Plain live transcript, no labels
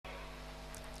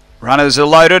Runners are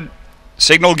loaded.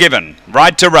 Signal given.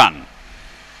 Right to run.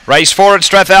 Race 4 at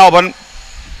Strathalbyn.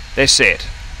 They're set.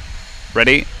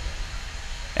 Ready.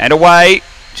 And away.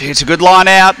 Gee, it's a good line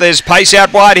out. There's pace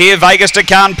out wide here. Vegas to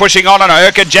Khan pushing on, and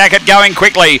Urquhart Jacket going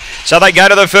quickly. So they go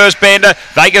to the first bend.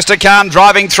 Vegas to Khan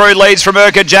driving through, leads from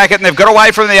Urquhart Jacket, and they've got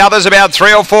away from the others about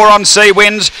 3 or 4 on Sea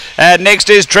Winds. Next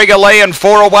is Trigger Lee, and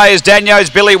 4 away is Daniels,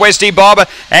 Billy, Westy Bob,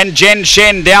 and Jen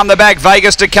Shen down the back.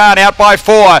 Vegas to Khan out by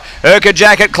 4. Urquhart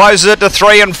Jacket closes it to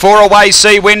 3, and 4 away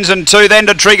Sea Winds, and 2 then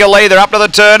to Trigger Lee. They're up to the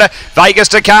turn. Vegas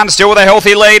to Khan still with a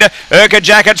healthy lead. Urquhart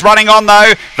Jacket's running on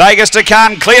though. Vegas to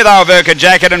Khan clear though of Urquhart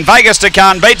Jacket, and Vegas to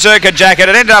Khan beats Urquhart Jacket.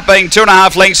 It ended up being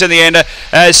 2.5 lengths in the end.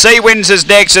 Sea Winds is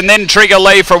next, and then Trigger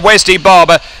Lee from Westy Bob.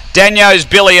 Daniels,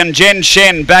 Billy, and Jen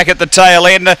Shen back at the tail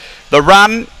end. The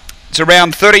run, it's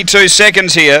around 32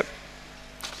 seconds here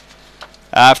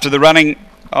after the running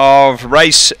of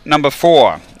race number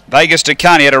 4. Vegas to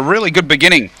Khan, he had a really good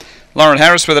beginning. Lauren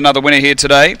Harris with another winner here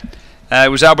today.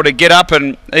 Was able to get up,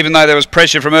 and even though there was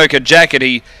pressure from Urquhart Jacket,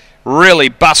 he really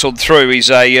bustled through. He's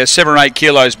 7 or 8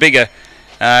 kilos bigger.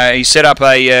 He set up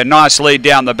a nice lead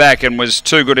down the back and was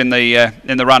too good in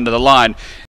the run to the line.